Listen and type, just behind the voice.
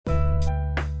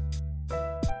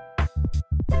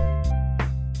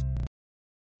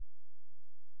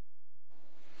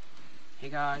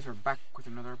guys, we're back with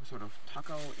another episode of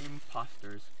Taco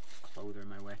Imposters. Clothes are in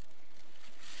my way.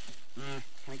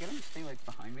 Can I get him to stay like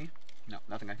behind me? No,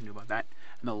 nothing I can do about that.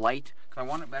 And the light, because I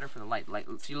want it better for the light.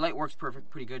 See, light works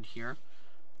pretty good here,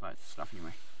 but stuff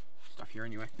anyway. Stuff here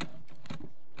anyway.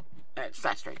 It's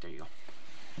that straight. There you go.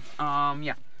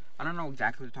 Yeah. I don't know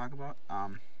exactly what to talk about.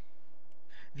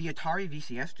 The Atari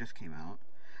VCS just came out,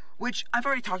 which I've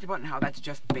already talked about and how that's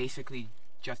just basically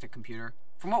just a computer.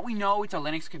 From what we know, it's a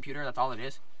Linux computer. That's all it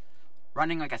is.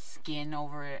 Running like a skin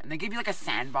over it, and they give you like a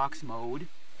sandbox mode.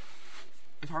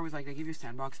 Atari was like, they give you a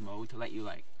sandbox mode to let you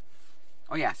like.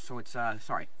 Oh yeah, so it's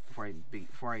sorry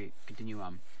before I continue.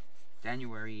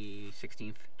 January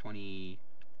 16th,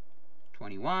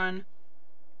 2021.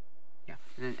 Yeah,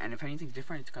 and if anything's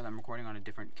different, it's because I'm recording on a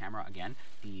different camera again,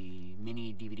 the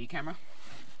mini DVD camera.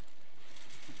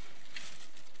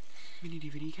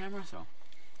 So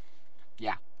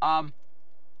yeah.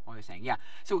 What was I saying? Yeah.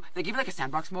 So they give you like a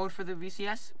sandbox mode for the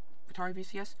VCS, Atari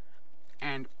VCS,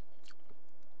 and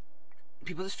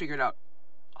people just figured out,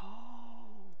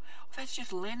 oh, that's just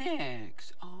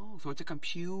Linux. Oh, so it's a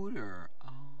computer.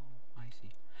 Oh, I see.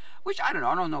 Which I don't know.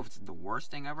 I don't know if it's the worst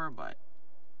thing ever, but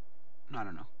I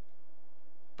don't know.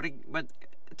 But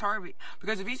Atari,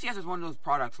 because the VCS is one of those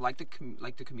products like the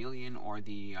Chameleon or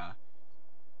the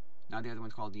now the other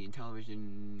one's called the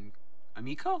Intellivision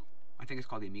Amico. I think it's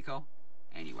called the Amico.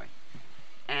 Anyway,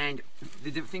 and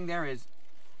the thing there is,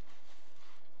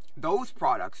 those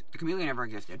products, the Chameleon never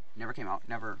existed, never came out,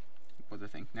 never was a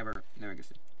thing, never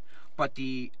existed. But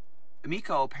the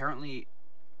Amico apparently,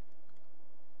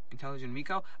 Intellivision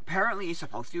Amico, apparently is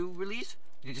supposed to release.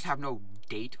 They just have no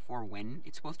date for when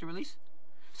it's supposed to release.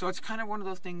 So it's kind of one of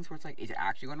those things where it's like, is it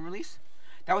actually going to release?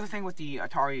 That was the thing with the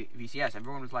Atari VCS.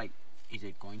 Everyone was like, is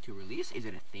it going to release? Is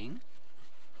it a thing?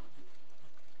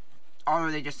 Or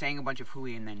are they just saying a bunch of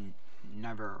hooey and then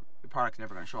the product's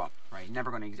never going to show up, right?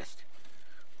 Never going to exist,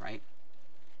 right?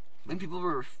 Then people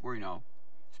were you know,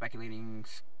 speculating,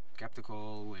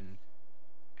 skeptical,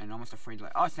 and almost afraid,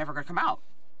 like, oh, it's never going to come out,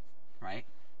 right?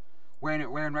 Where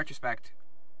in retrospect,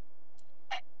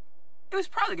 it was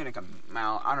probably going to come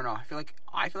out. I don't know. I feel like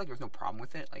there was no problem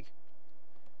with it. Like,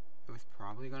 it was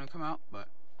probably going to come out, but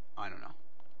I don't know.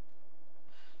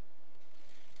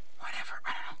 Whatever.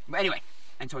 I don't know. But anyway.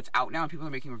 And so it's out now, and people are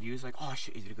making reviews like, oh, is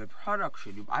it a good product?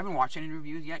 I haven't watched any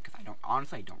reviews yet, because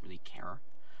honestly, I don't really care.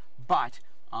 But,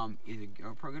 is it a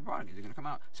good product? Is it going to come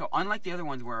out? So, unlike the other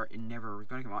ones where it never was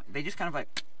going to come out, they just kind of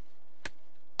like,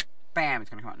 bam,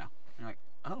 it's going to come out now. And you're like,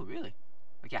 oh, really?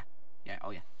 Like, yeah, oh,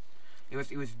 yeah. It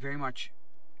was very much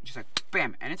just like,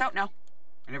 bam, and it's out now.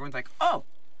 And everyone's like, oh,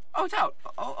 it's out.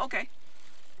 Oh, okay.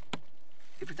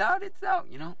 If it's out, it's out,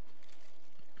 you know?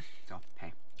 So,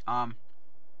 hey,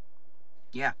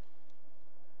 yeah.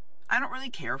 I don't really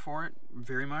care for it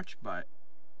very much, but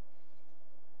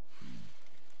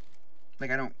like,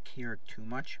 I don't care too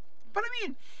much. But I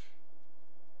mean,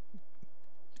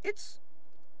 it's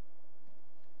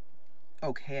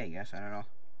okay, I guess. I don't know.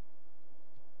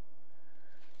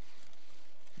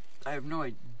 I have no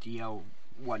idea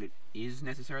what it is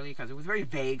necessarily, because it was very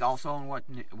vague also on what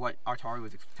Atari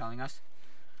was telling us.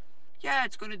 Yeah,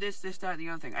 it's going to this, that, the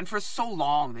other thing. And for so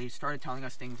long, they started telling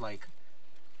us things like,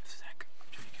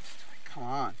 come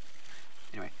on.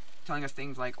 Anyway, telling us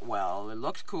things like, well, it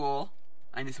looks cool,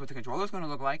 and this is what the controller's going to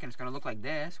look like, and it's going to look like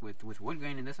this, with wood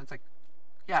grain and this, and it's like,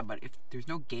 yeah, but if there's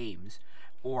no games,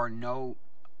 or no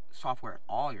software at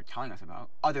all you're telling us about,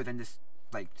 other than this,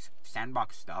 like,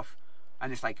 sandbox stuff,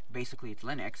 and it's like, basically it's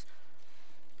Linux,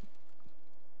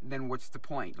 then what's the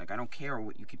point? Like, I don't care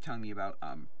what you keep telling me about,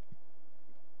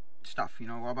 stuff, you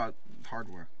know, about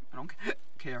hardware. I don't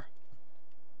care.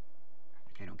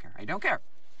 I don't care.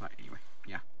 But anyway,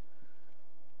 yeah.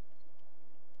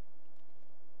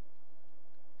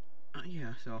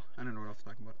 Yeah, so, I don't know what else to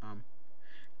talk about.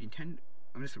 Nintendo,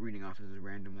 I'm just reading off as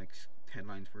random, like,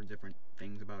 headlines for different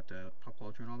things about, pop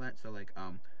culture and all that. So, like,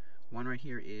 one right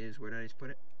here is, where did I just put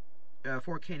it?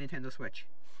 4K Nintendo Switch.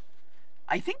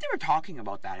 I think they were talking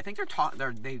about that. I think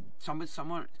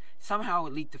someone somehow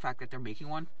leaked the fact that they're making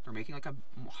one. They're making, like, a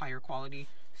higher quality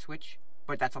Switch.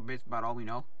 But that's about all we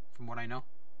know, from what I know.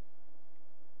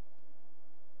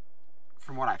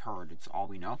 From what I've heard, it's all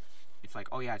we know. It's like,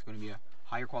 oh yeah, it's going to be a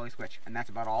higher quality Switch, and that's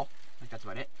about all. Like, that's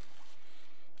about it.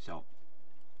 So,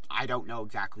 I don't know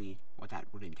exactly what that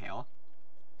would entail.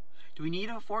 Do we need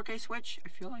a 4K Switch? I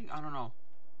feel like, I don't know.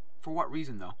 For what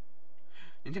reason, though?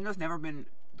 Nintendo's never been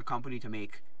the company to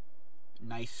make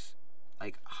nice,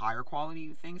 like, higher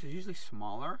quality things. It's usually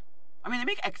smaller. I mean, they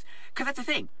make because that's the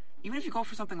thing. Even if you go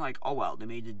for something like, oh well, they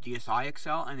made the DSi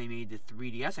XL and they made the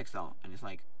 3DS XL, and it's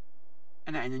like,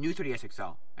 and then the new 3DS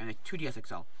XL and the 2DS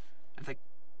XL. And it's like,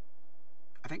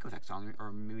 I think it was XL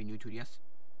or maybe new 2DS.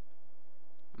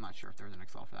 I'm not sure if there was an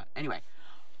XL for that. Anyway,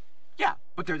 yeah,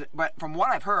 but from what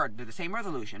I've heard, they're the same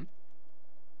resolution,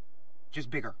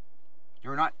 just bigger.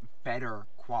 They're not better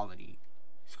quality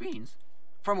screens,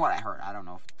 from what I heard. I don't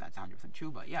know if that's 100%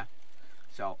 true, but yeah.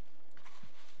 So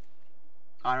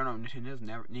I don't know.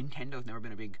 Nintendo's never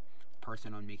been a big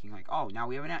person on making like, oh, now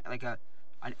we have a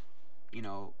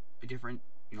different,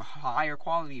 higher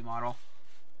quality model,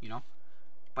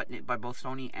 but both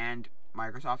Sony and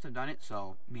Microsoft have done it,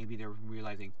 so maybe they're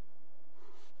realizing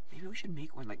maybe we should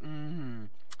make one. Like,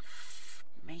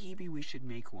 maybe we should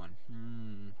make one.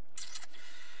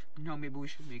 No, maybe we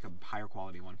should make a higher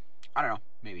quality one. I don't know,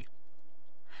 maybe.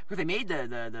 Because they made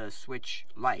the Switch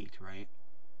Lite, right?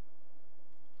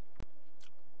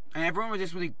 And everyone was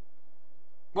just really,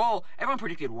 well, everyone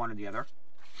predicted one or the other.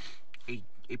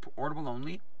 A portable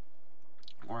only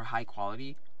or a high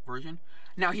quality version.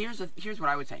 Now here's what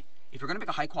I would say. If you're gonna make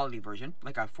a high quality version,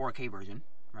 like a 4K version,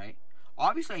 right?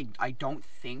 Obviously, I don't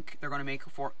think they're gonna make a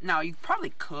 4. Now you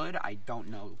probably could. I don't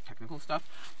know technical stuff,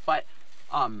 but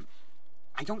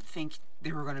I don't think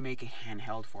they were gonna make a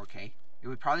handheld 4K. It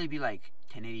would probably be like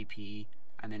 1080p,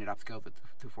 and then it upscales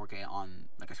to 4K on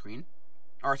like a screen,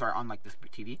 or sorry, on like this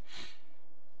TV.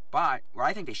 But what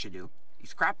I think they should do is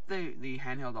scrap the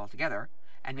handheld altogether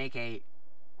and make a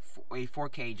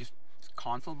 4K just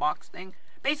console box thing.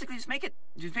 Basically,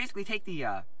 just basically take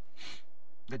the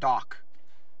dock,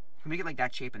 make it like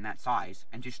that shape and that size,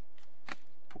 and just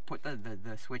put the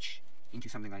Switch into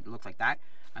something like that looks like that,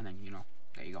 and then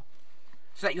there you go.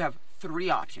 So that you have 3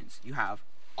 options. You have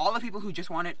all the people who just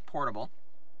want it portable,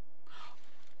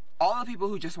 all the people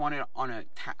who just want it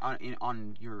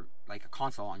on your like a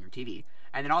console on your TV,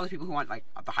 and then all the people who want like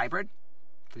the hybrid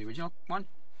for the original one,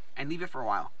 and leave it for a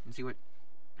while and see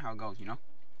how it goes.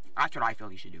 That's what I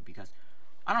feel you should do, because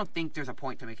I don't think there's a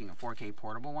point to making a 4K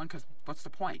portable one, because what's the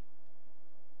point?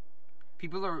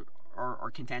 People are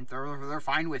content. They're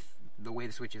fine with the way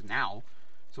the Switch is now.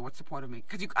 So what's the point of making?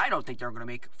 Because I don't think they're going to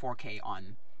make 4K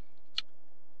on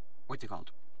what's it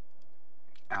called?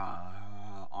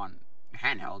 On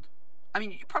handheld. I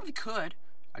mean, you probably could.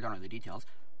 I don't know the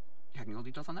technical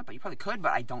details on that, but you probably could.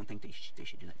 But I don't think they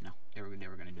should do that. No, they were going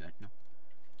to do that. No,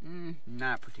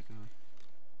 not particularly.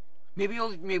 Maybe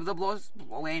they'll blow us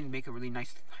away and make a really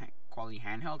nice quality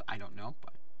handheld. I don't know,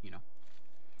 but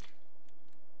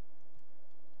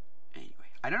Anyway,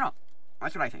 I don't know.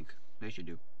 That's what I think they should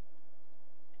do.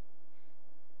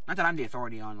 Not that I'm the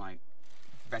authority on like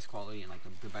best quality and like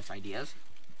the best ideas,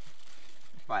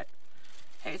 but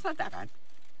hey, it's not that bad.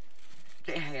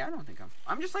 Hey, I don't think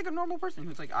I'm just like a normal person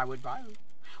who's like, I would buy one.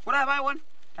 Would I buy one?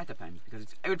 That depends, because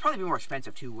it would probably be more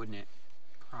expensive too, wouldn't it?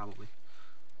 Probably.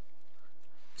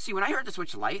 See, when I heard the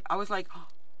Switch Lite, I was like, oh,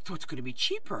 so it's going to be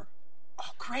cheaper.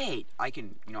 Oh, great. I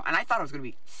can, and I thought it was going to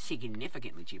be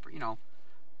significantly cheaper,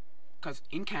 because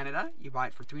in Canada, you buy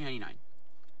it for $3.99.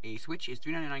 A Switch is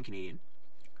 $3.99 Canadian,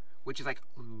 which is like,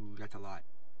 ooh, that's a lot.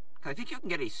 Because I think you can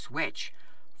get a Switch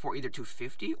for either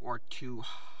 $250 or $200.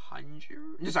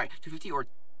 No, sorry, $250 or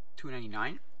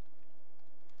 $299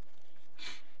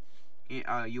 in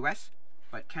US,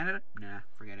 but Canada, nah,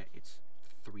 forget it. It's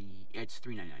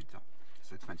 $3.99, so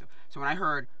it's expensive. So when I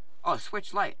heard, oh,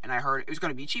 Switch Lite, and I heard it was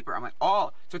going to be cheaper, I'm like,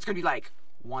 oh, so it's going to be like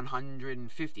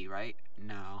 $150, right?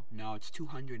 No, it's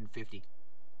 $250,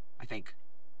 I think.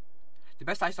 The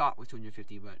best I saw was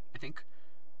 $250, but I think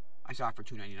I saw it for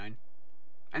 $299,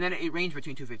 and then it ranged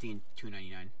between $250 and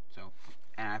 $299. So,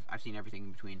 and I've seen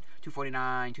everything between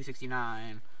 $249,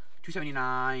 $269,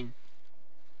 $279,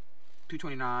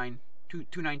 $229,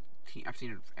 $219. I've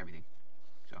seen everything.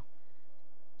 So,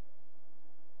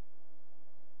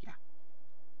 yeah.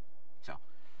 So,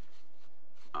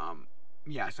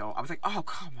 yeah. So I was like, oh,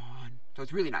 come on. So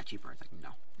it's really not cheaper. It's like,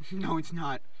 no, no, it's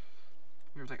not.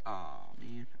 I was like, oh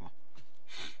man. Well,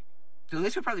 so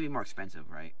this would probably be more expensive,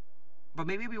 right? But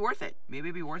maybe it'd be worth it. Maybe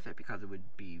it'd be worth it because it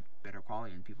would be better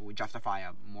quality and people would justify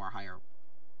a more higher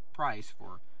price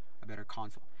for a better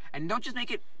console. And don't just make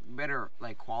it better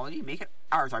like quality. Make it,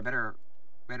 better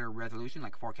resolution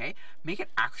like 4K. Make it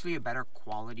actually a better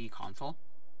quality console.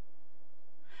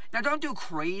 Now don't do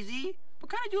crazy, but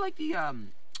kind of do like the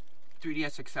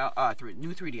 3DS XL,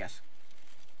 new 3DS.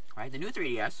 Right, the new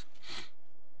 3DS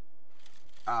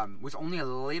was only a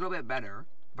little bit better.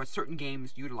 But certain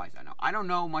games utilize that now. I don't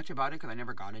know much about it because I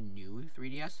never got a new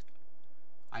 3DS.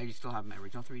 I still have my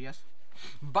original 3DS.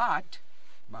 But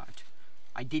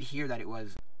I did hear that it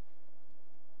was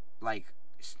like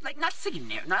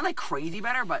not like crazy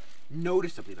better, but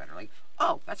noticeably better. Like,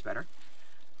 oh, that's better.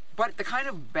 But the kind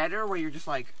of better where you're just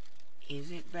like,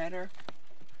 is it better?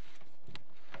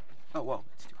 Oh, whoa,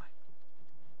 that's too high.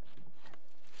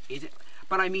 Is it?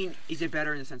 But I mean, is it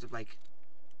better in the sense of like,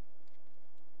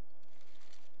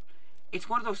 it's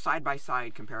one of those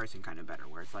side-by-side comparison kind of better,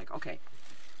 where it's like, okay,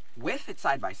 with it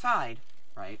side-by-side,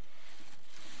 right,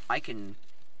 I can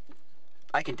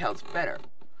tell it's better.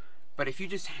 But if you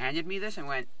just handed me this and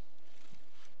went,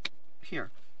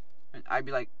 here, and I'd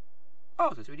be like, oh,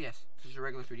 it's a 3DS. This is a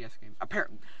regular 3DS game.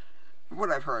 Apparently, what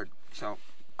I've heard. So,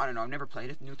 I don't know. I've never played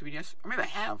a new 3DS. Or maybe I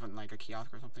have in like a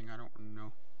kiosk or something. I don't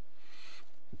know.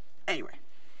 Anyway,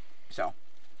 so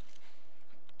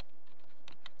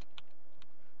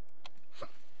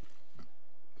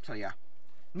yeah,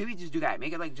 maybe just do that.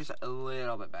 Make it like just a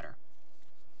little bit better.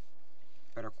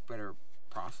 Better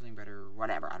processing, better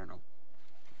whatever. I don't know.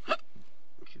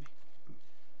 Excuse me.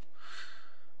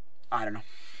 I don't know.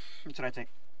 That's what I think.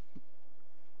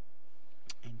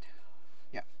 And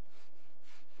yeah.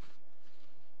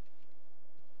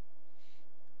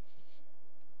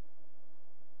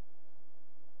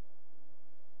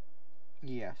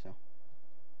 Yeah, so.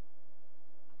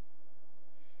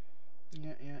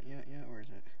 Yeah. Where is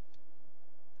it?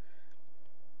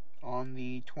 On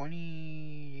the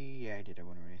 20... Yeah, I did have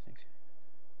one already, I think.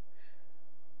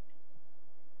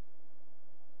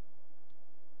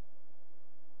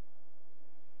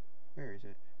 Where is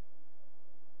it?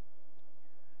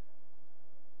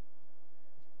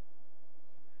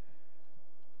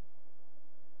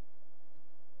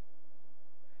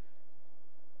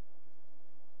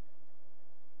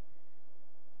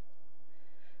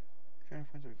 Trying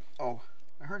to find something. Oh,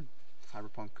 I heard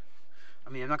Cyberpunk. I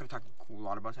mean, I'm not going to talk a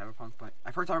lot about Cyberpunk, but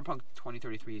I've heard Cyberpunk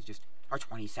 2033 is just, or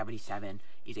 2077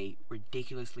 is a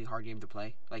ridiculously hard game to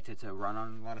play, like to run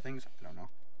on a lot of things. I don't know.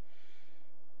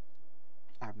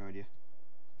 I have no idea.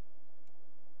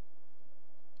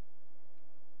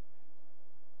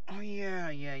 Oh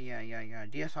yeah.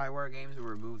 DSiWare games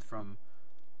were removed from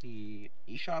the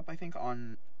eShop, I think,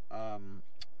 on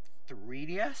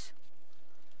 3DS.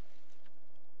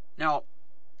 Now,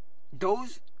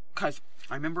 those, cause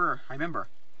I remember. I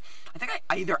think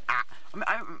I either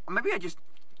maybe I just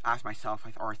asked myself,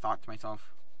 or I thought to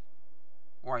myself,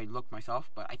 or I looked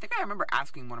myself, but I think I remember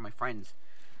asking one of my friends,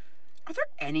 are there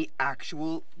any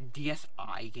actual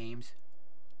DSi games?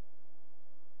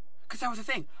 Because that was the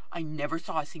thing. I never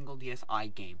saw a single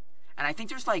DSi game. And I think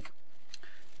there's like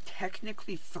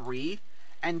technically 3,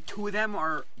 and 2 of them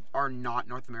are not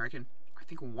North American. I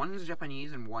think one's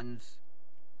Japanese and one's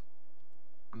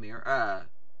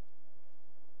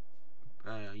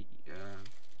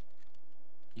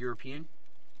European.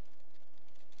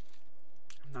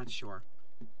 I'm not sure.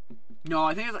 No,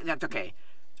 I think that's okay.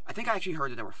 I think I actually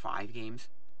heard that there were 5 games,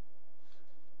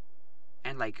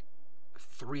 and like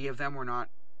 3 of them were not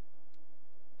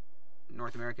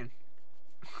North American.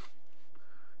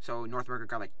 So North America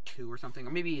got like 2 or something,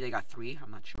 or maybe they got 3.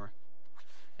 I'm not sure.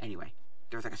 Anyway,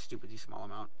 there was like a stupidly small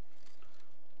amount.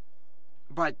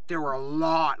 But there were a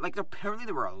lot, like apparently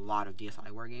there were a lot of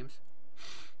DSiWare games.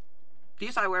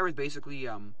 DSiWare is basically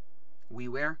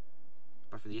WiiWare,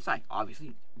 but for the DSi,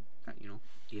 obviously, you know,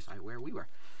 DSiWare, WiiWare.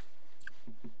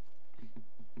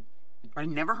 But I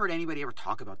never heard anybody ever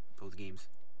talk about those games.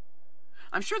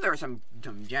 I'm sure there are some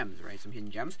gems, right? Some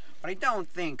hidden gems. But I don't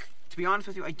think, to be honest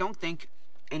with you, I don't think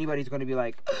anybody's going to be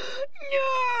like, no,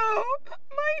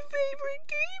 my favorite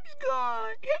game's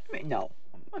gone. I mean, no.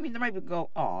 I mean, there might be go,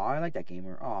 oh, I like that game,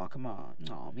 or oh, come on,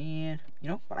 oh man, you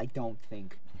know. But I don't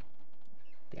think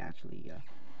they actually.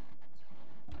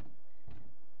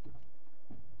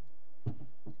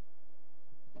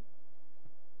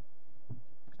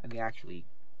 They actually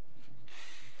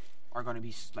are going to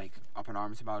be like up in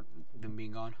arms about them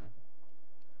being gone.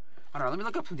 I don't know. Let me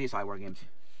look up some DSiWare games.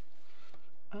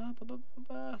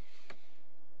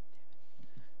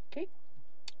 Okay.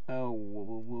 Oh,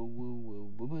 woo.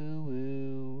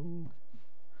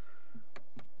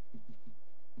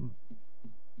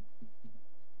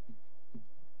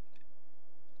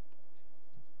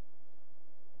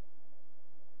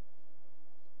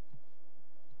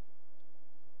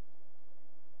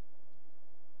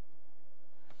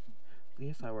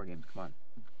 DSiWare games, come on.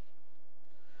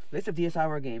 List of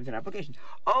DSiWare games and applications.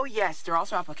 Oh yes, there are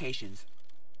also applications.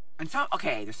 And some,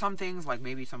 okay, there's some things, like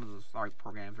maybe some of those are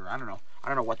programs, or I don't know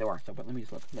what they are, so, but let me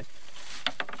just look.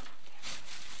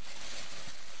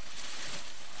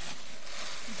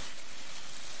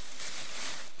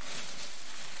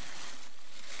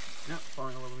 No,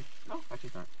 falling all over me. No, actually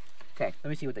it's not. Okay, let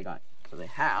me see what they got. So they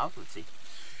have, let's see.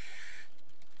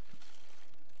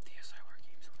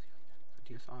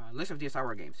 List of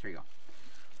DSiWare games. Here you go.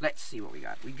 Let's see what we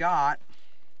got. We got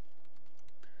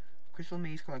Crystal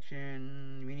Maze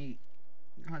Collection,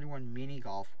 101 Mini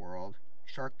Golf World,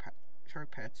 Shark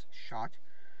Pets, Shot.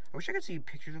 I wish I could see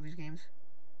pictures of these games.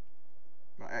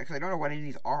 Because I don't know what any of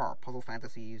these are. Puzzle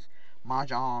Fantasies,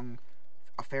 Mahjong,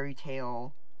 A Fairy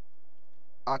Tale,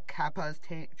 A Kappa's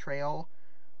Trail,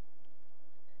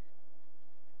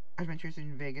 Adventures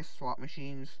in Vegas, Slot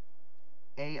Machines,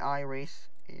 AI Race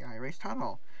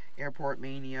Tunnel, Airport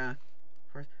Mania.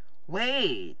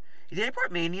 Wait! Is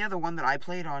Airport Mania the one that I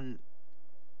played on...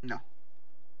 No.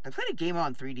 I played a game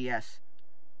on 3DS.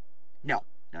 No,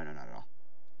 not at all.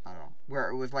 Not at all. Where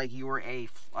it was like you were a...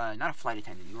 not a flight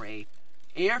attendant. You were a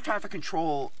air traffic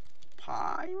control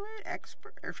pilot?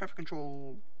 Expert? Air traffic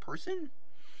control person?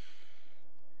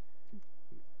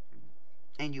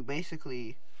 And you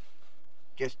basically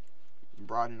just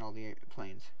brought in all the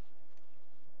planes.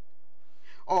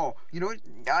 Oh, you know what?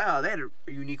 They had a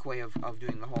unique way of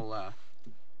doing the whole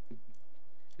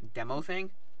demo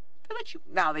thing. They let you...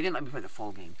 No, they didn't let me play the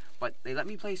full game, but they let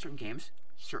me play certain games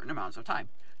certain amounts of time.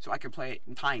 So I could play it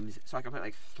in times. So I could play it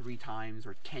like 3 times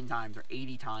or 10 times or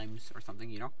 80 times or something,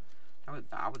 you know?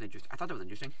 That was interesting. I thought that was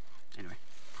interesting. Anyway,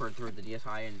 for the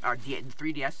DSi and...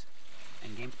 3DS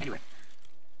and games. Anyway.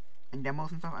 And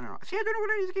demos and stuff, I don't know. See, I don't know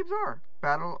what any of these games are.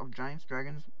 Battle of Giants,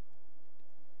 Dragons.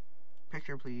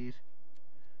 Picture, please.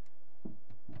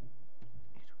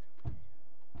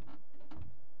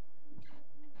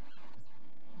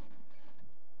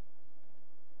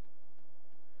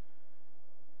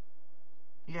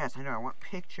 Yes, I know, I want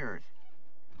pictures.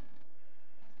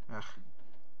 Ugh.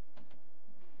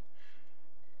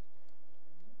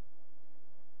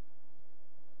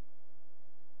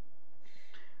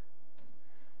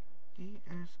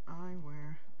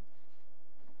 DSiWare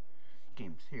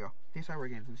games. Here you go. DSiWare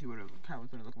games. Let's see what how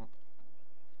it's gonna look like.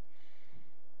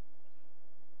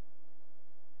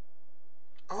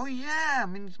 Oh yeah,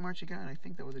 Minions March Again. I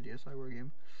think that was a DSiWare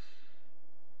game.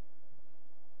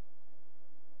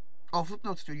 Oh,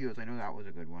 Flipnote Studios. I know that was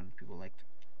a good one. People liked.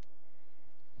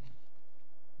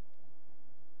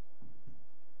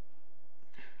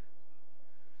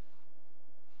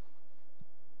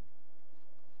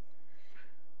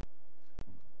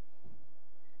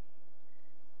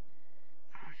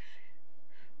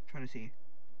 Trying to see.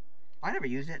 I never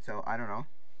used it, so I don't know.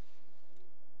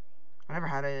 I never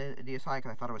had a DSi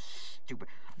because I thought it was stupid.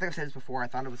 I think I've said this before. I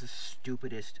thought it was the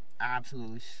stupidest,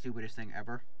 absolutely stupidest thing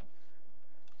ever.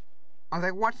 I was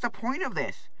like, what's the point of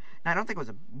this? Now, I don't think it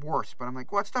was worse, but I'm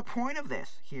like, what's the point of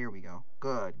this? Here we go.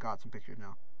 Good. Got some pictures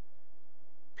now.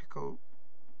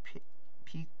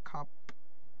 Peacock.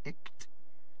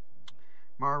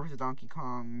 Mario vs. Donkey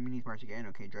Kong. Minis March Again.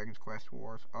 Okay, Dragon's Quest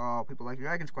Wars. Oh, people like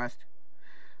Dragon's Quest.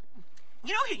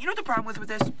 You know what the problem is with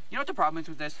this? You know what the problem is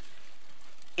with this?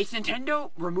 It's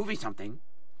Nintendo removing something,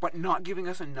 but not giving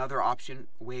us another option,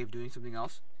 way of doing something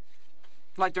else.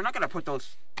 Like, they're not going to put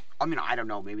those... I mean, I don't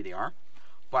know, maybe they are.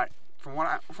 But from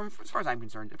as far as I'm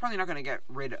concerned, they're probably not going to get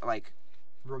rid of, like,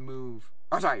 remove...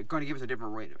 Or, sorry, going to give us a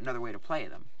different way, another way to play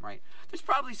them, right? There's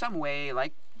probably some way,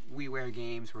 like WiiWare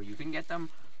games, where you can get them,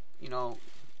 you know...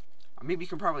 Maybe you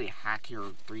can probably hack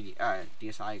your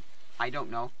DSi. I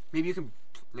don't know. Maybe you can...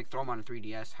 like, throw them on a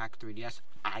 3DS, hack 3DS.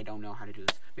 I don't know how to do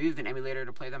this. Maybe with an emulator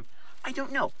to play them. I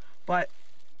don't know. But,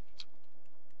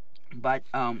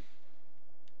 oh,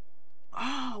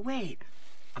 wait.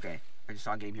 Okay, I just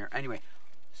saw a game here. Anyway,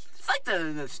 it's like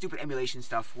the stupid emulation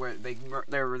stuff where they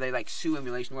like sue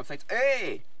emulation websites.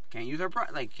 Hey, can't use our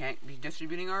can't be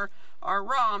distributing our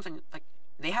ROMs, and like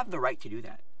they have the right to do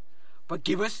that. But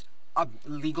give us a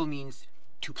legal means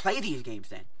to play these games.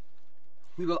 Then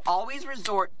we will always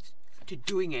resort to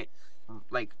doing it,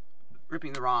 like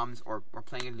ripping the ROMs or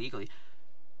playing it illegally,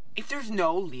 if there's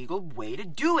no legal way to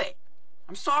do it.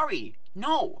 I'm sorry,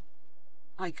 no.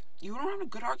 Like, you don't have a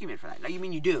good argument for that. Now, you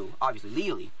mean you do, obviously,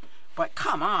 legally. But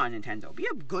come on, Nintendo. Be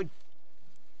a good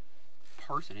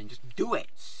person and just do it.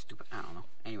 Stupid. I don't know.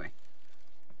 Anyway.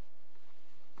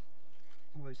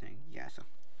 What was I saying? Yeah, so.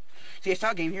 See, I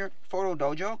saw a game here, Photo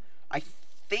Dojo. I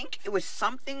think it was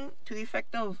something to the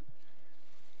effect of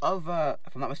if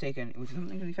I'm not mistaken, it was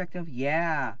something to the effect of,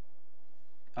 yeah,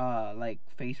 like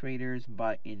Face Raiders,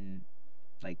 but in,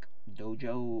 like,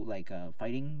 dojo, like,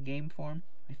 fighting game form.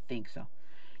 I think so.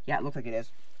 Yeah, it looks like it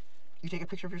is. You take a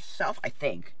picture of yourself, I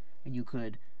think, and you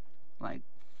could, like,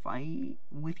 fight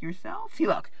with yourself. See,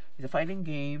 look, it's a fighting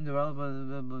game.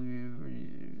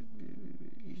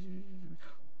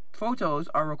 Photos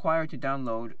are required to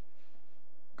download.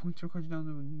 Points are required to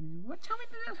download. What? Tell me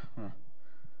this. Huh.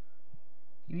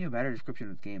 Give me a better description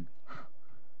of this game.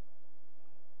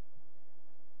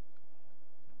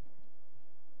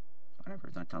 Whatever,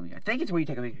 it's not telling me. I think it's where you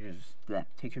take a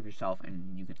picture of yourself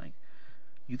and you could, like,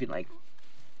 you can like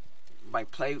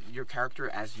play your character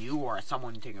as you or as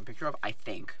someone you're taking a picture of. I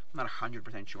think. I'm not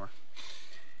 100% sure.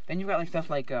 Then you've got like stuff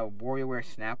like WarioWare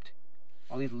Snapped.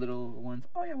 All these little ones.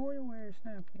 Oh yeah, WarioWare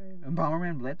Snapped. Yeah, yeah.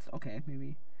 Bomberman Blitz. Okay,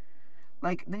 maybe.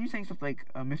 Like then you're saying stuff like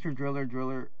Mr. Driller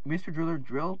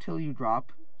Drill Till You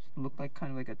Drop. Look like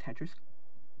kind of like a Tetris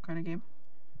kind of game.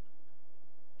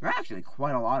 There are actually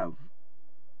quite a lot of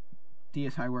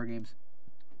DSiWare games.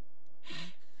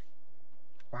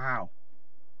 Wow.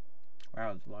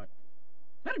 Wow, that's a lot.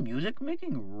 Is that a music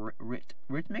making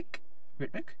rhythmic?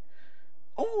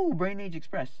 Oh, Brain Age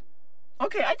Express.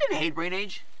 Okay, I didn't hate Brain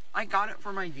Age. I got it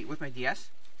for with my DS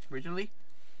originally.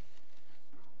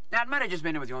 That might have just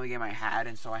been it was the only game I had,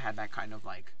 and so I had that kind of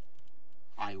like,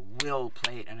 I will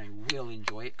play it and I will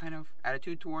enjoy it kind of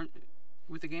attitude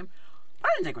with the game.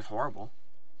 But I didn't think it was horrible.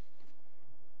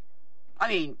 I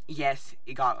mean, yes,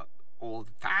 it got old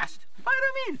fast, but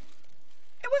I mean,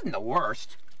 it wasn't the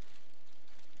worst.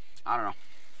 I don't know.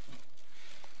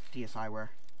 DSiWare.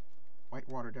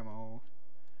 Whitewater demo.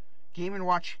 Game &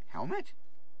 Watch helmet?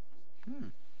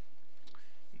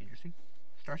 Interesting.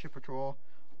 Starship Patrol.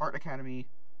 Art Academy.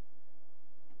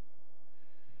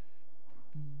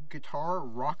 Guitar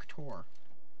Rock Tour.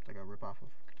 It's like a ripoff of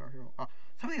Guitar Hero.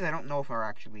 Some of these I don't know if are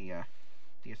actually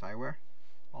DSiWare.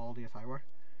 All DSiWare.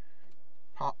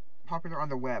 Popular on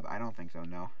the web. I don't think so,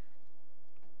 no.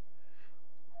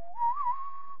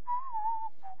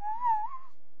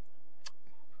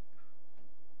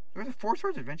 There's a Four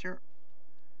Swords Adventure.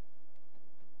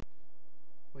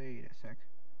 Wait a sec.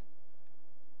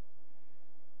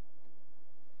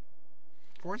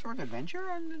 Four Swords Adventure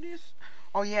on this?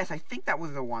 Oh yes, I think that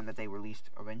was the one that they released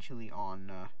eventually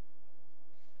on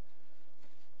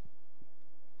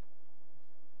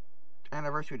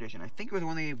Anniversary Edition. I think it was the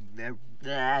one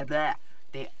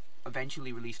they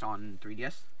eventually released on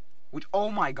 3DS. Which, oh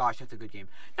my gosh, that's a good game.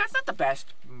 That's not the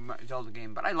best Zelda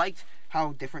game, but I liked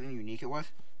how different and unique it was.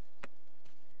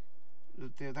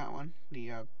 That one,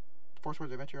 the Four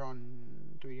Swords Adventure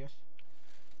on 3DS.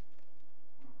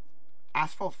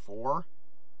 Asphalt 4?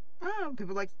 Oh,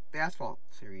 people like the Asphalt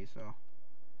series, so.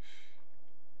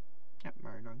 Yep,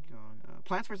 Mario Donkey Kong.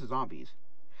 Plants vs. Zombies.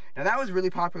 Now that was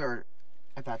really popular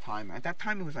at that time. At that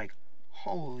time it was like,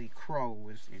 holy crow, it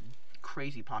was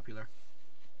crazy popular.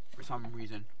 For some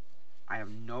reason. I have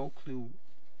no clue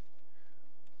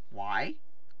why.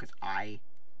 Because I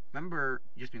remember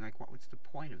just being like, what's the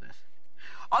point of this?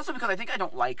 Also because I think I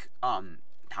don't like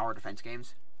tower defense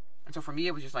games. And so for me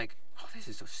it was just like, oh, this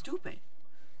is so stupid.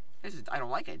 I don't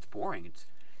like it. It's boring.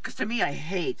 Because to me I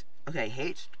hate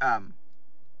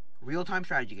real-time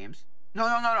strategy games. No.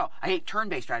 I hate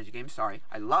turn-based strategy games. Sorry.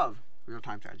 I love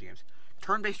real-time strategy games.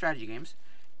 Turn-based strategy games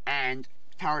and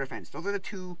tower defense. Those are the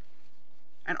two.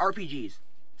 And RPGs.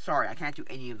 Sorry, I can't do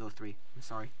any of those three. I'm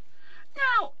sorry.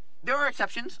 Now, there are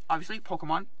exceptions. Obviously,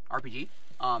 Pokemon RPG.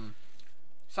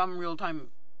 Some real-time.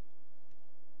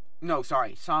 No,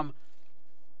 sorry. Some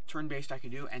turn-based I can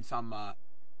do, and some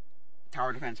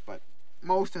tower defense. But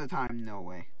most of the time, no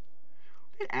way.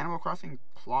 They had Animal Crossing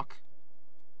Clock.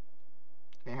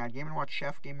 They had Game & Watch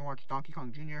Chef, Game & Watch Donkey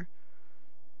Kong Jr.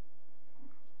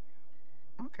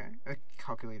 Okay.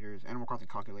 Calculators, Animal Crossing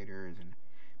calculators, and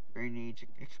Brain Age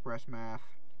Express Math.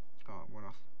 What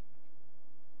else?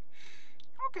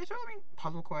 Okay, so I mean,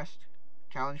 Puzzle Quest,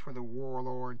 Challenge for the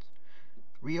Warlords,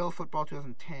 Real Football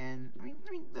 2010. I mean,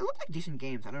 they look like decent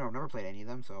games. I don't know. I've never played any of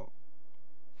them, so.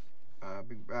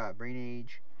 Brain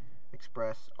Age,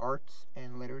 Express, Arts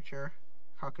and Literature,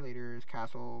 Calculators,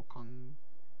 Castle,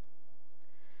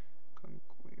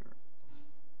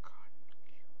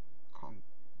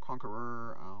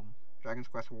 Conqueror, Dragon's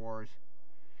Quest Wars,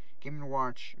 Game &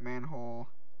 Watch, Manhole.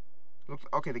 Looks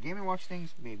okay. The Game & Watch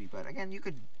things, maybe, but again, you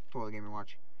could pull the Game &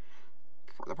 Watch.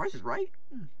 The price is right.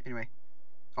 Anyway,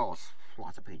 it's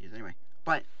lots of pages. Anyway,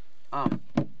 but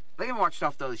the Game & Watch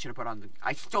stuff though, they should have put on the.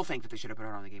 I still think that they should have put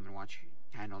it on the Game & Watch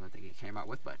handle that they came out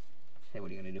with, but hey, what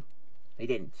are you gonna do? They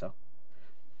didn't. So,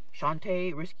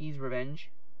 Shantae Risky's Revenge.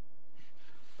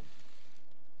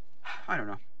 I don't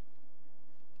know.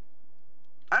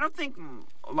 I don't think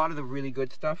a lot of the really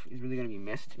good stuff is really going to be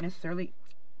missed, necessarily.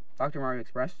 Dr. Mario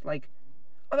Express, like,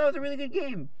 oh, that was a really good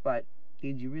game, but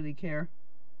did you really care?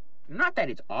 Not that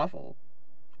it's awful,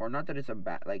 or not that it's a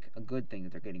good thing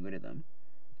that they're getting rid of them,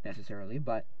 necessarily,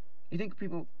 but you think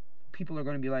people are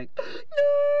going to be like,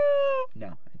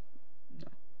 no,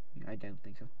 I don't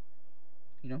think so.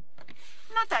 You know?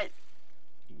 Not that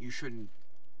you shouldn't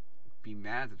be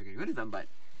mad that they're getting rid of them, but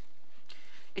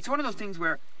it's one of those things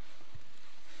where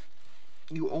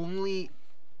you only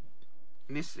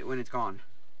miss it when it's gone.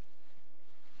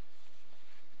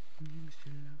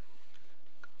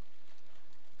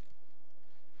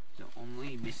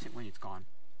 only miss it when it's gone.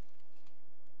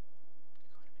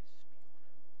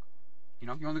 You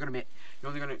know, you're only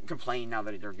gonna complain now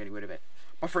that they're getting rid of it.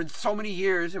 But for so many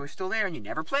years, it was still there, and you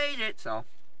never played it, so,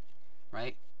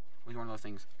 right? It was one of those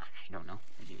things. I don't know.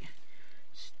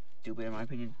 Stupid, in my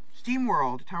opinion.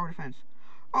 SteamWorld Tower Defense.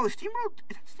 Oh, SteamWorld.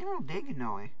 Is that SteamWorld Dig?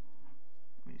 No way.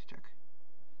 Let me just check.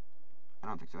 I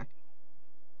don't think so.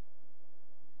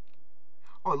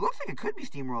 Oh, it looks like it could be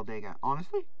SteamWorld Dig.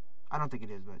 Honestly, I don't think it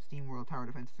is, but SteamWorld Tower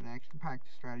Defense is an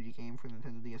action-packed strategy game for the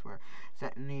Nintendo DSware,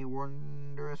 set in a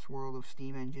wondrous world of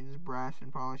steam engines, brass,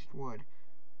 and polished wood.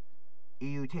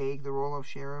 You take the role of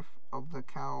Sheriff of the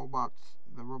Cowbots,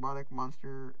 the robotic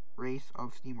monster race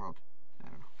of SteamWorld. I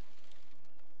don't know.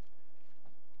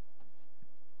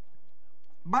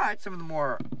 But some of the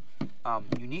more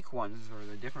unique ones, or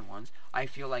the different ones, I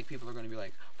feel like people are going to be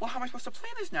like, well, how am I supposed to play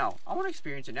this now? I want to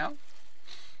experience it now.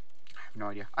 I have no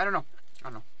idea. I don't know.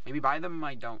 Maybe buy them,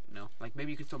 I don't know. Like,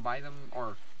 maybe you could still buy them,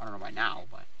 or, I don't know by now,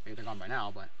 but maybe they're gone by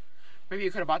now, but maybe you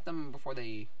could have bought them before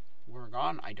they were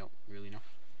gone. I don't really know.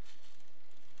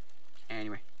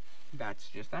 Anyway, that's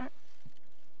just that.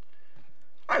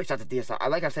 I always thought the DSi,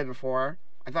 like I said before,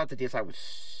 I thought the DSi was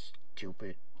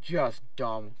stupid. Just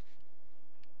dumb.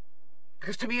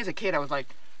 Because to me as a kid, I was like,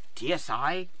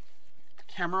 DSi?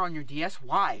 Camera on your DS?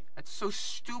 Why? That's so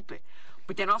stupid.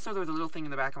 But then also there was a little thing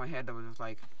in the back of my head that was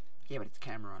like, yeah, but it's a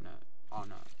camera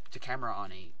it's a camera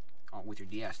with your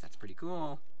DS. That's pretty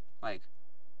cool. Like,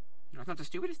 you know, it's not the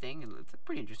stupidest thing. It's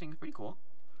pretty interesting. It's pretty cool.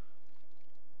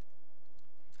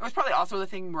 It was probably also the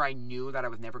thing where I knew that I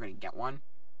was never going to get one.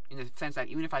 In the sense that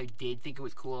even if I did think it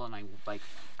was cool and I, like,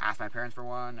 asked my parents for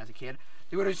one as a kid,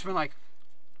 they would have just been like,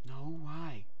 no,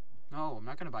 why? No, I'm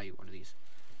not going to buy you one of these.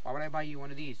 Why would I buy you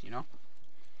one of these, you know?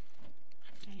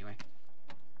 Anyway.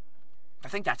 I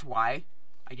think that's why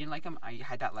I didn't like them. I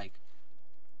had that, like,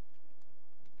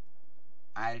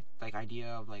 idea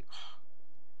of, like,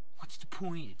 what's the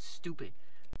point? It's stupid.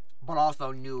 But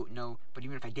also but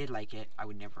even if I did like it, I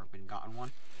would never have gotten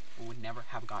one. Or would never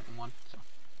have gotten one, so.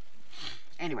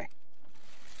 Anyway.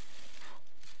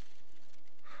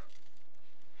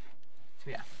 So,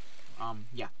 yeah.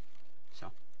 Yeah.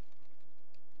 So.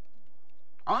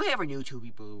 I only ever knew 2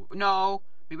 people. No,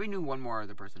 maybe I knew one more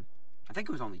other person. I think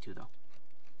it was only 2, though.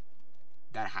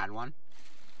 That had one.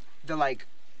 The, like,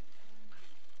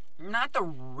 not the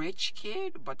rich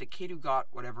kid, but the kid who got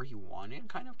whatever he wanted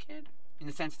kind of kid. In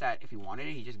the sense that if he wanted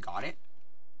it, he just got it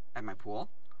at my pool.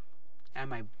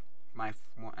 And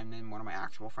and then one of my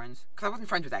actual friends. Because I wasn't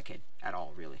friends with that kid at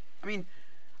all, really. I mean,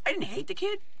 I didn't hate the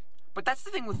kid. But that's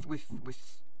the thing with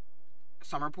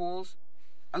summer pools.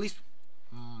 At least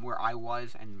where I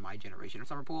was and my generation of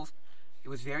summer pools. It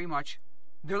was very much...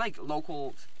 They're like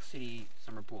local city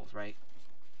summer pools, right?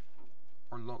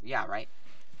 Yeah, right?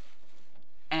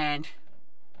 And...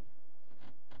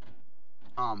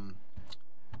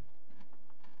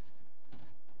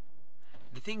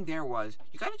 the thing there was,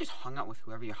 you kind of just hung out with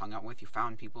whoever you hung out with. You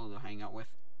found people to hang out with.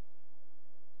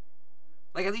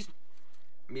 Like, at least,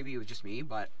 maybe it was just me,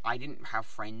 but I didn't have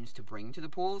friends to bring to the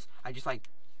pools. I just, like,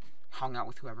 hung out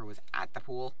with whoever was at the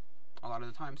pool a lot of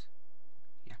the times.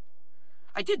 Yeah.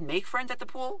 I did make friends at the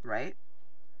pool, right?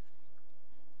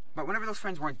 But whenever those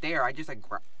friends weren't there, I just, like,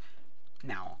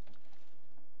 now,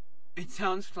 it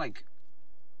sounds like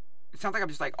I'm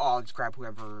just like, oh, I'll just grab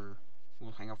whoever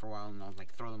will hang out for a while, and I'll,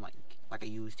 like, throw them, like a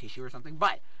used tissue or something.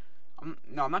 But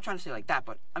no, I'm not trying to say like that,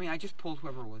 but I mean, I just pulled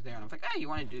whoever was there and I was like, hey, you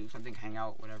want to do something, hang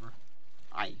out, whatever.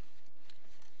 I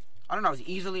don't know, I was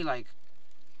easily, like,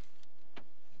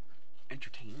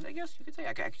 entertained, I guess you could say.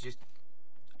 I could just,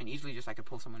 and easily just, I could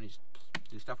pull someone and just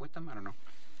do stuff with them. I don't know.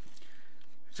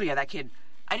 So yeah, that kid,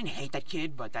 I didn't hate that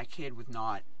kid, but that kid was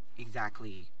not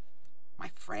exactly my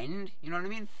friend, you know what I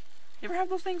mean? You ever have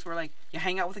those things where, like, you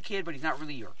hang out with a kid, but he's not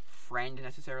really your friend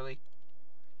necessarily?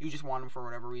 You just want him for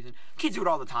whatever reason. Kids do it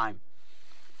all the time.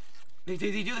 They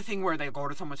do the thing where they go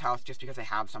to someone's house just because they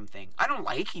have something. I don't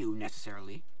like you,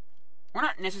 necessarily. We're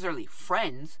not necessarily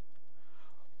friends.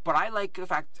 But I like the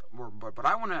fact... But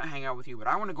I want to hang out with you, but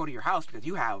I want to go to your house because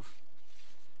you have...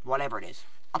 whatever it is.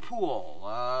 A pool.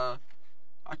 A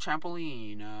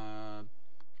trampoline.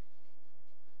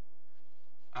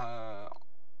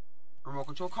 Remote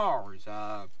control cars.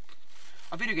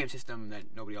 A video game system that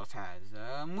nobody else has,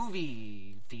 a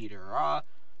movie theater, a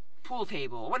pool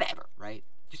table, whatever, right?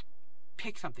 Just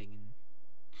pick something.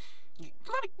 And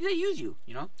they use you,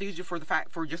 you know? They use you for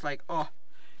just like, oh,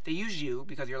 they use you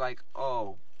because you're like,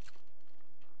 oh,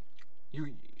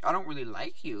 I don't really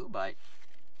like you, but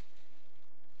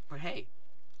hey,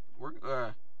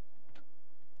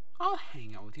 I'll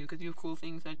hang out with you because you have cool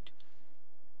things that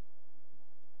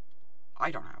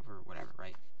I don't have, or whatever,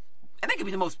 right? And they could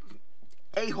be the most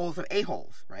a-holes of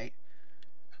a-holes, right?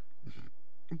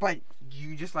 But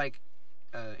you just, like,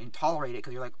 intolerate it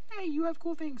because you're like, hey, you have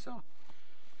cool things, so.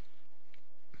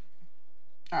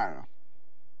 I don't know.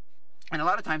 And a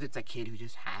lot of times it's a kid who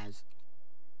just has,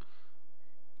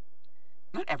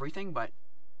 not everything, but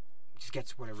just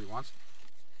gets whatever he wants.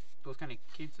 Those kind of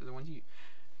kids are the ones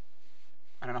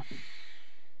I don't know.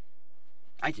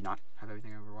 I did not have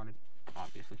everything I ever wanted,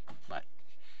 obviously, but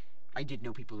I did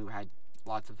know people who had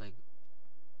lots of, like,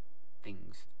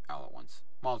 things all at once.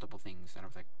 Multiple things, and I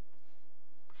was like...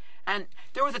 And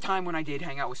there was a time when I did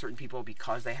hang out with certain people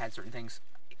because they had certain things.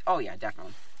 Oh, yeah,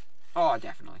 definitely. Oh,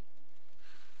 definitely.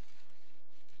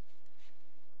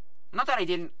 Not that I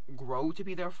didn't grow to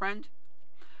be their friend.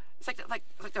 It's like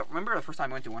remember the first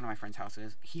time I went to one of my friend's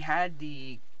houses? He had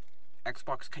the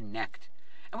Xbox Kinect.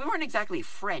 And we weren't exactly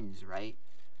friends, right?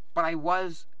 But I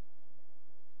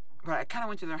kind of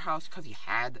went to their house because he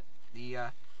had the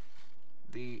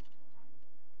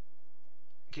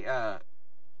Kinect,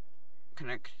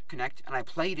 and I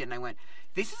played it, and I went,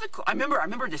 this is a cool...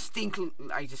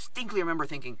 I distinctly remember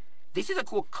thinking, this is a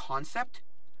cool concept,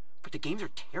 but the games are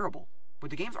terrible. But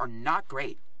the games are not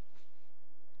great.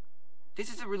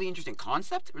 This is a really interesting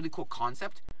concept, really cool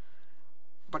concept,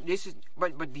 but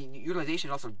the utilization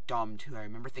is also dumb too. I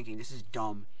remember thinking this is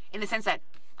dumb in the sense that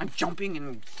I'm jumping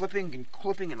and flipping and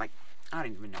clipping and, like, I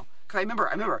don't even know. Because I remember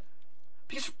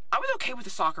because I was okay with the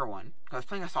soccer one because I was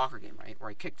playing a soccer game, right, where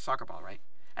I kicked the soccer ball, right,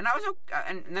 and I was okay,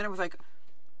 and then it was like,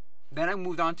 then I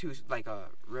moved on to like a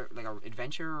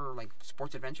adventure or like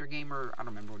sports adventure game, or I don't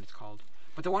remember what it's called,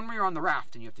 but the one where you're on the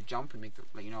raft and you have to jump and make the,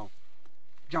 like,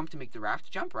 jump to make the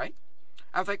raft jump, right?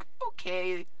 I was like,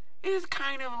 okay, it is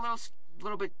kind of a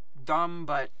little bit dumb,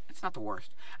 but it's not the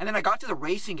worst. And then I got to the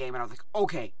racing game, and I was like,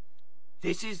 okay,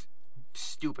 this is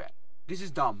stupid. This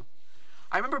is dumb.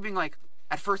 I remember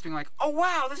at first being like, oh,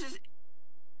 wow, this is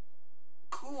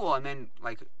cool. And then,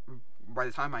 like, by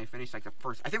the time I finished, like, I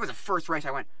think it was the first race,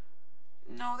 I went,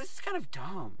 no, this is kind of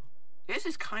dumb. This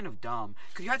is kind of dumb.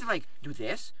 Because you had to, like, do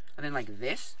this, and then, like,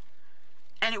 this.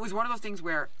 And it was one of those things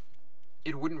where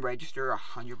it wouldn't register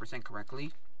 100%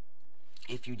 correctly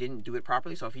if you didn't do it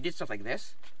properly. So if you did stuff like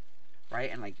this, right,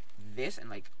 and like this, and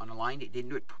like unaligned, it didn't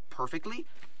do it perfectly.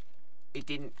 It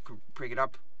didn't bring it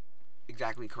up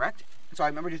exactly correct. And so I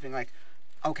remember just being like,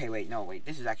 okay, wait,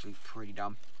 this is actually pretty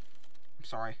dumb. I'm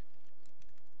sorry.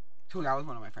 So that was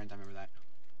one of my friends, I remember that.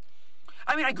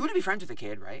 I mean, I grew to be friends with the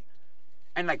kid, right?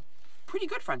 And, like, pretty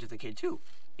good friends with the kid, too.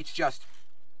 It's just,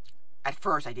 at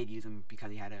first I did use him because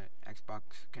he had a Xbox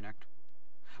Kinect.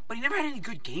 But he never had any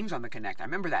good games on the Kinect. I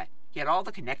remember that. He had all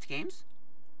the Kinect games.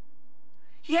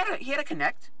 He had a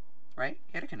Kinect, right?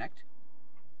 He had a Kinect.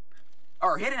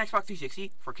 Or he had an Xbox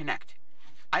 360 for Kinect.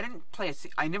 I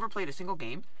never played a single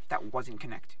game that wasn't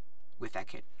Kinect with that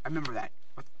kid. I remember that.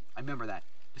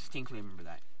 Distinctly remember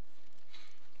that.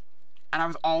 And I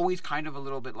was always kind of a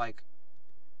little bit like,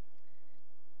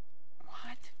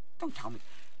 what? Don't tell me.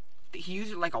 He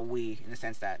used it like a Wii in the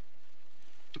sense that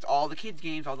it's all the kids'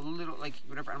 games, all the little, like,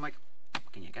 whatever. And I'm like,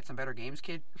 can you get some better games,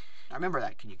 kid? I remember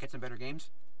that. Can you get some better games?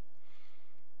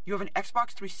 You have an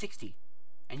Xbox 360,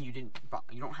 and you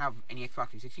don't have any Xbox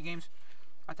 360 games?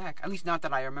 What the heck? At least not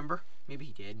that I remember. Maybe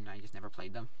he did, and I just never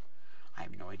played them. I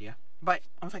have no idea. But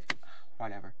I was like,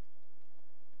 whatever.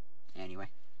 Anyway,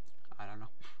 I don't know.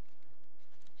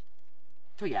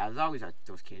 So yeah, there's always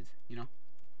those kids,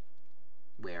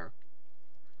 where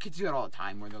kids do that all the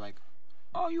time, where they're like,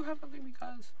 oh, you have something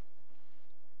because,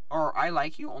 or I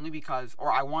like you only because,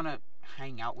 or I want to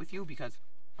hang out with you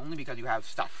only because you have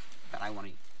stuff that I want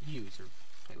to use or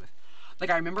play with.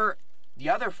 Like, I remember the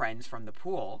other friends from the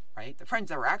pool, right? The friends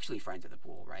that were actually friends at the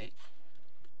pool, right?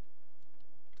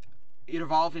 It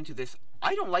evolved into this,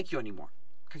 I don't like you anymore,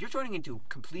 because you're turning into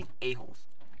complete a-holes.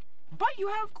 But you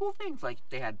have cool things, like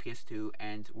they had PS2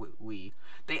 and Wii.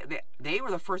 They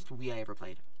were the first Wii I ever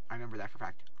played. I remember that for a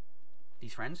fact.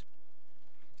 These friends.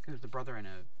 There's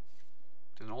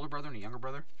there's an older brother and a younger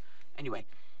brother. Anyway,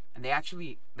 and they had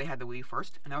the Wii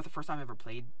first, and that was the first time I ever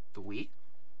played the Wii.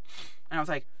 And I was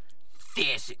like,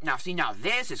 now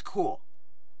this is cool.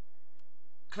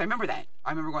 Because I remember that. I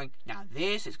remember going, now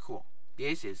this is cool.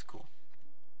 This is cool.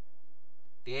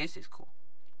 This is cool.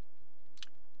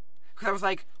 Because I was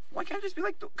like, why can't it just be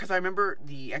like because I remember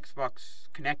the Xbox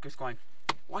Kinect just going,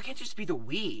 why can't it just be the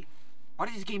Wii? Why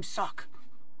do these games suck?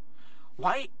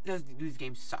 Why do these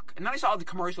games suck? And then I saw the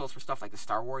commercials for stuff like the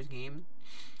Star Wars game.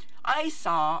 I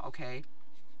saw,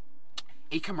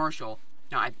 a commercial.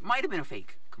 Now, it might have been a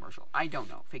fake commercial. I don't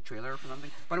know. Fake trailer or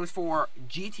something. But it was for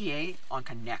GTA on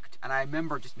Kinect. And I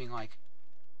remember just being like,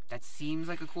 that seems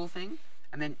like a cool thing.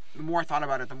 And then the more I thought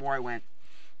about it, the more I went,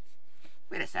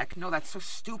 wait a sec, no, that's so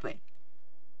stupid.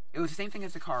 It was the same thing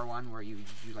as the car one, where you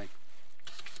like,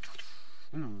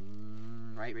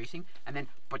 right, racing, and then,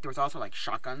 but there was also like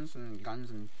shotguns and guns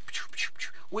and,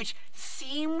 which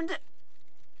seemed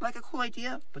like a cool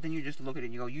idea, but then you just look at it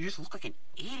and you go, you just look like an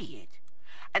idiot.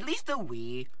 At least the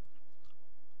Wii,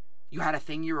 you had a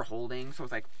thing you were holding, so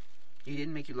it's like, it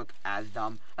didn't make you look as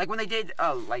dumb. Like when they did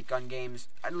light gun games,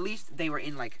 at least they were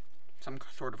in like some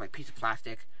sort of like piece of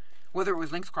plastic, whether it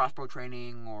was Link's crossbow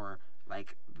training or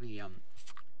like the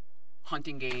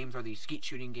hunting games or the skeet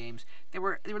shooting games. They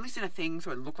were at least in a thing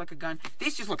so it looked like a gun.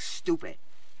 This just looks stupid.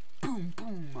 Boom,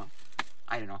 boom.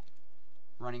 I don't know.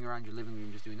 Running around your living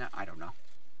room just doing that. I don't know.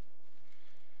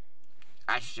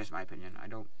 That's just my opinion. I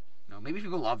don't know. Maybe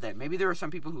people love that. Maybe there are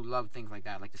some people who love things like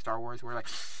that, like the Star Wars, where like,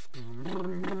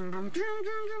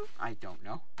 I don't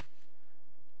know.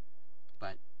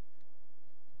 But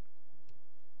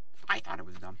I thought it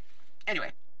was dumb.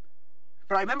 Anyway.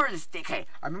 But I remember distinctly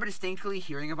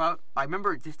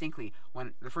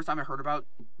when the first time I heard about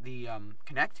the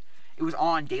Kinect, it was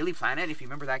on Daily Planet, if you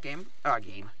remember that game.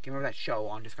 Remember that show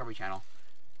on Discovery Channel.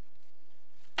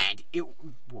 And it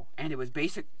was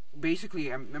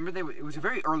basically, I remember it was a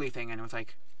very early thing, and it was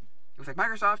like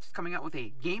Microsoft is coming out with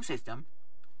a game system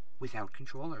without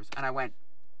controllers. And I went,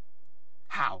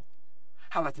 how?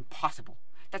 How? That's impossible.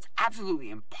 That's absolutely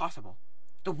impossible.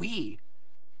 The Wii.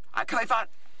 Because I thought,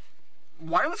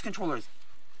 wireless controllers,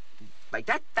 like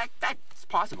that's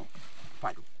possible.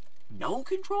 But no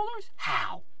controllers?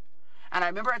 How? And I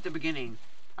remember at the beginning,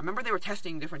 they were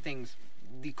testing different things.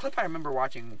 The clip I remember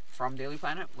watching from Daily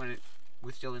Planet, when it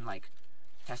was still in like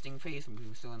testing phase and we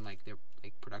were still in like their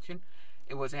like production,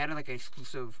 they had like an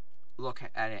exclusive look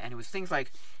at it, and it was things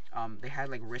like they had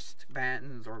like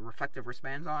wristbands or reflective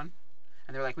wristbands on,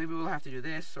 and they're like, maybe we'll have to do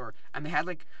this, and they had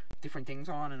like different things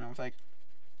on, and I was like,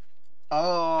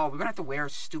 oh, we're gonna have to wear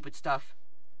stupid stuff.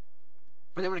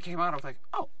 But then when it came out, I was like,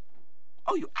 oh,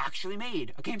 you actually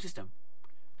made a game system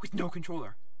with no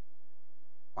controller.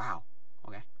 Wow.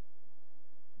 Okay.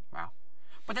 Wow.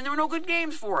 But then there were no good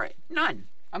games for it. None.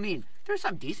 I mean, there's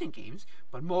some decent games,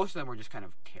 but most of them were just kind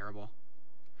of terrible.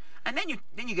 And then you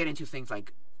get into things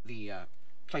like the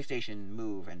PlayStation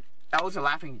Move, and that was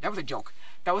a joke.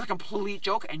 That was a complete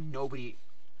joke, and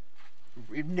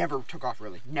it never took off,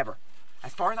 really. Never.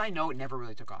 As far as I know, it never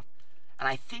really took off. And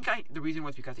I think the reason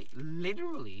was because it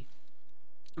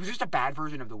was just a bad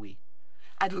version of the Wii.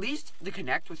 At least the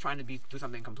Kinect was trying to do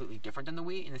something completely different than the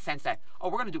Wii, in the sense that,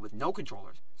 we're going to do it with no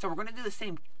controllers. So we're going to do the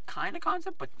same kind of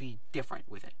concept, but be different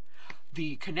with it.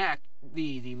 The Kinect,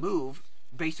 the Move,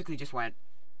 basically just went,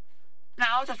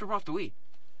 I'll just rip off the Wii.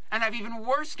 And have even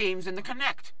worse games than the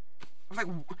Kinect. I was like,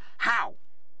 how?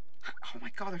 Oh my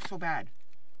god, they're so bad.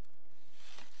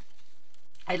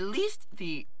 At least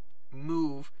the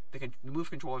Move, the Move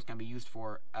controllers can be used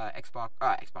for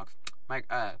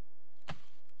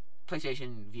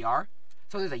PlayStation VR,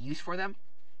 so there's a use for them.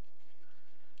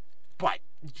 But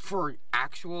for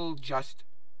actual just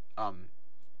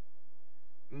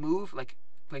Move, like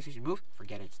PlayStation Move,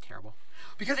 forget it. It's terrible,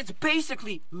 because it's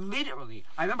basically literally.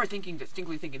 I remember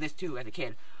distinctly thinking this too as a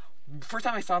kid. First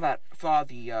time I saw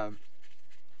the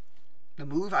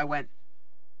Move, I went,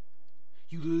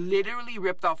 you literally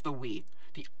ripped off the Wii.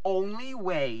 The only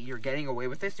way you're getting away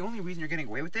with this, the only reason you're getting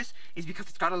away with this, is because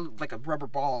it's got a rubber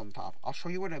ball on top. I'll show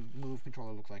you what a Move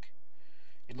controller looks like.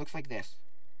 It looks like this.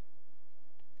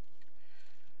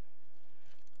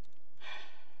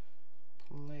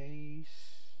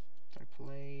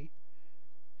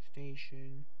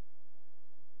 PlayStation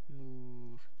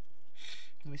Move.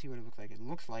 Let me see what it looks like. It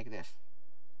looks like this.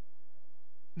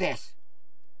 This.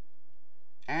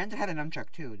 And it had a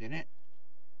nunchuck too, didn't it?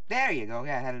 There you go.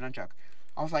 Yeah, it had a nunchuck.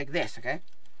 I was like this, okay?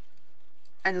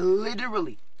 And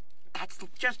literally, that's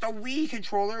just a Wii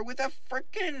controller with a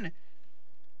freaking...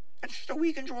 It's just a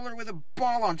Wii controller with a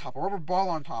ball on top, a rubber ball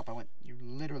on top. I went, you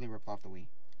literally ripped off the Wii.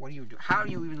 What do you do? How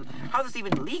is this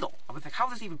even legal? I was like, how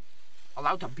is this even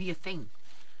allowed to be a thing?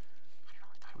 I don't know,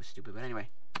 I thought it was stupid, but anyway.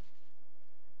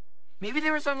 Maybe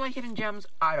there were some, hidden gems,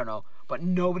 I don't know. But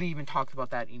nobody even talks about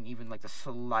that in even, the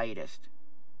slightest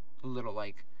little,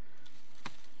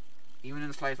 even in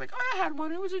the slightest, I had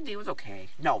one, it was okay.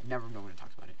 No, never, no one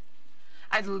talks about it.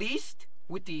 At least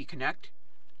with the Kinect,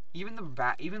 even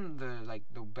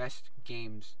the best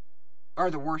games,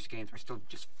 or the worst games, are still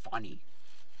just funny.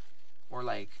 Or,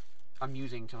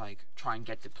 amusing to, try and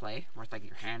get to play. Where it's,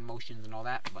 your hand motions and all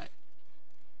that, but...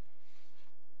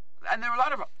 And there were a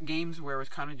lot of games where it was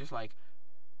kind of just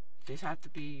this had to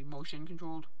be motion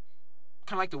controlled.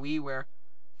 Kind of like the Wii, where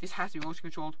this has to be motion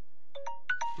controlled.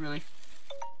 Really?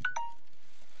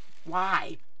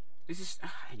 Why? This is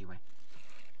anyway.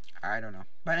 I don't know.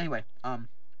 But anyway,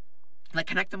 like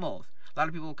Connect-A-Moles. A lot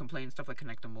of people complain stuff like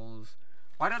Connect-A-Moles.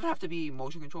 Why does it have to be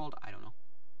motion controlled? I don't know.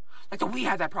 Like the Wii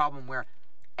had that problem where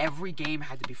every game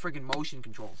had to be friggin' motion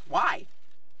controls. Why?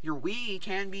 Your Wii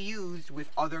can be used with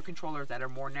other controllers that are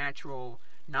more natural,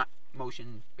 not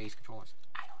motion-based controllers.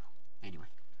 I don't know. Anyway.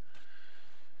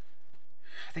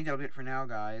 I think that'll be it for now,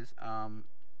 guys.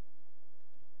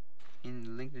 In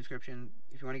the link in the description,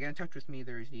 if you want to get in touch with me,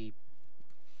 there's the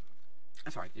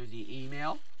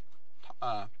email,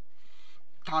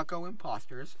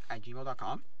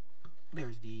 tacoimposters@gmail.com.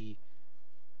 There's the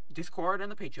Discord and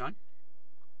the Patreon.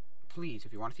 Please,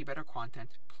 if you want to see better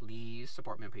content, please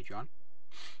support me on Patreon.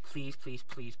 Please, please,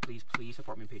 please, please, please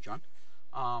support me on Patreon.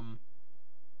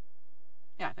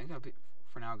 Yeah, I think that'll be it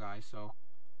for now, guys. So,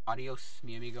 adios,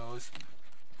 mi amigos.